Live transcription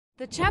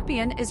The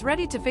champion is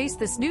ready to face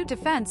this new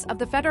defense of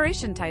the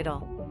Federation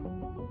title.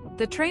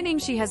 The training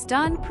she has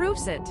done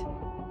proves it.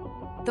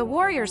 The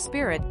warrior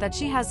spirit that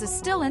she has is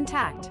still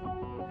intact.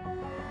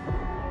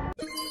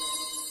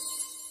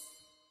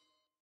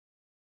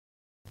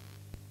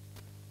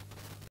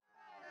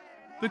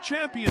 The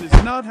champion is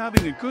not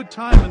having a good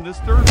time in this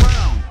third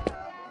round.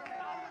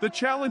 The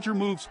challenger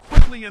moves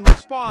quickly and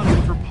responds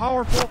with her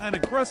powerful and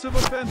aggressive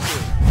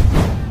offensive.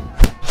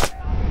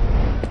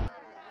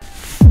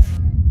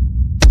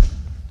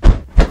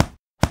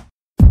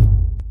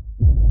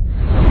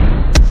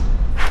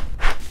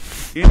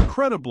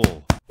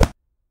 Incredible!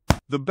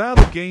 The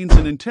battle gains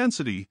in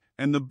intensity,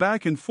 and the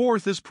back and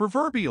forth is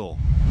proverbial.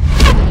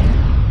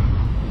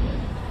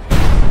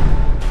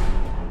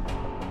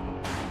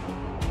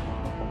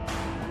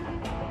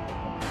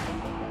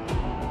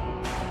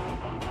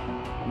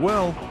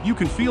 Well, you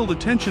can feel the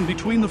tension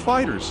between the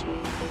fighters.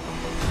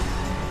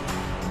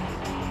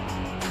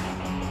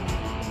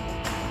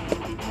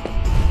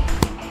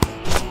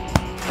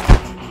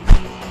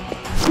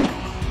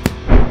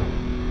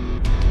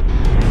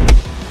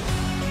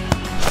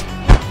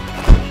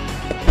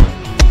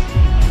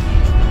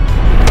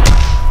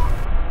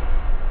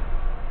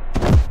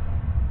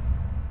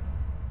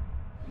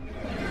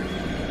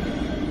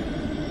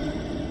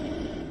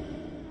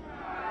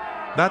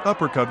 That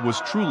uppercut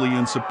was truly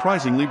and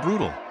surprisingly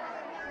brutal.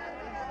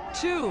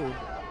 2,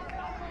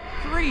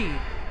 3,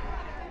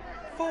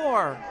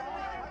 4,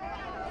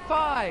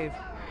 5,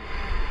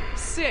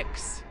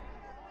 6,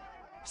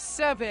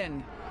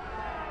 7,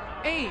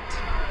 8.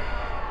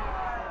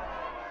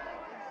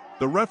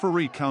 The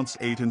referee counts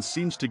 8 and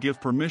seems to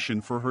give permission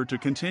for her to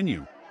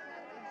continue.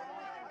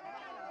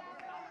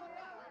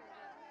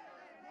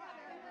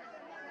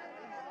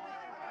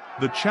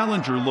 The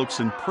challenger looks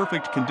in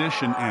perfect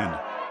condition and,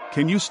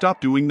 can you stop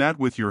doing that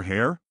with your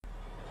hair?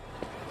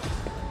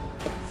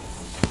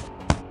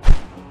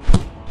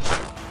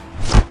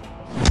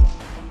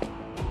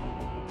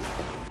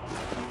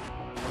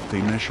 They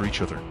measure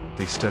each other,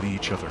 they study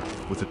each other,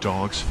 with a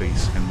dog's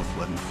face and with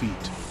leaden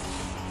feet.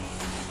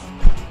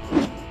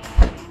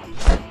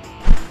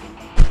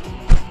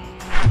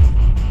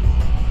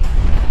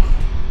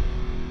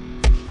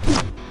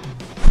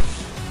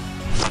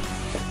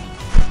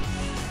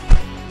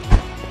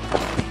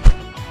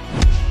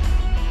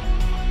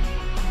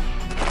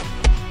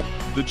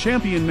 The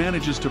champion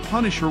manages to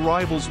punish her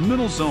rival's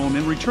middle zone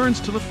and returns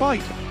to the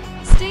fight.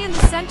 Stay in the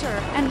center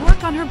and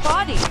work on her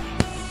body.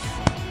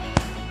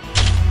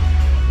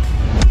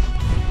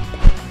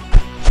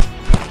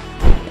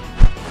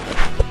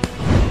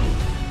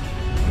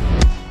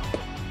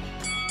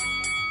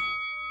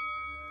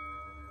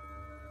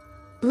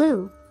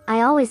 Blue,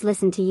 I always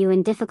listen to you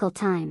in difficult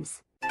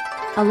times.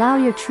 Allow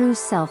your true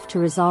self to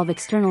resolve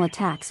external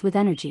attacks with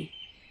energy.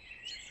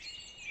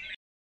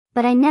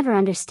 But I never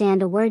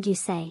understand a word you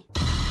say.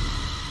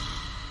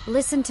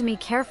 Listen to me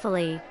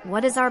carefully.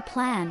 What is our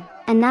plan?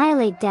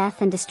 Annihilate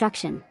death and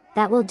destruction.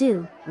 That will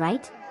do,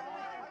 right?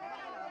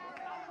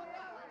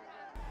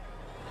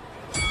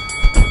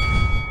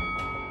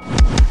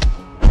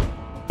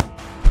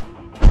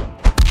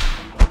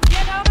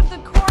 Get out of the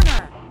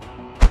corner!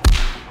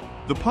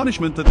 The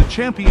punishment that the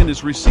champion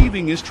is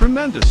receiving is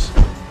tremendous.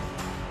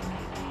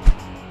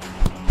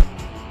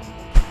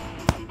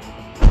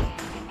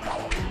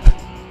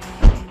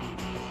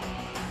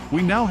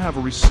 We now have a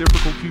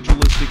reciprocal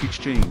pugilistic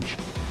exchange.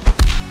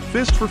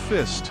 Fist for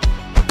fist.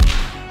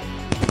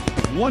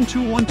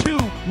 1-2,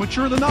 1-2,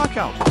 mature the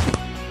knockout.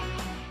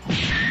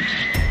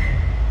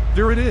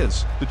 There it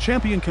is. The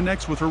champion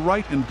connects with her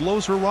right and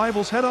blows her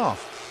rival's head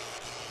off.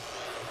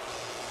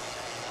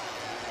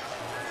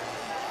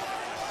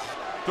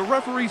 The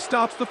referee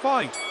stops the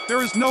fight.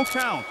 There is no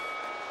count.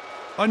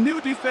 A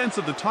new defense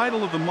of the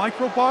title of the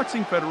Micro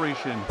Boxing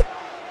Federation.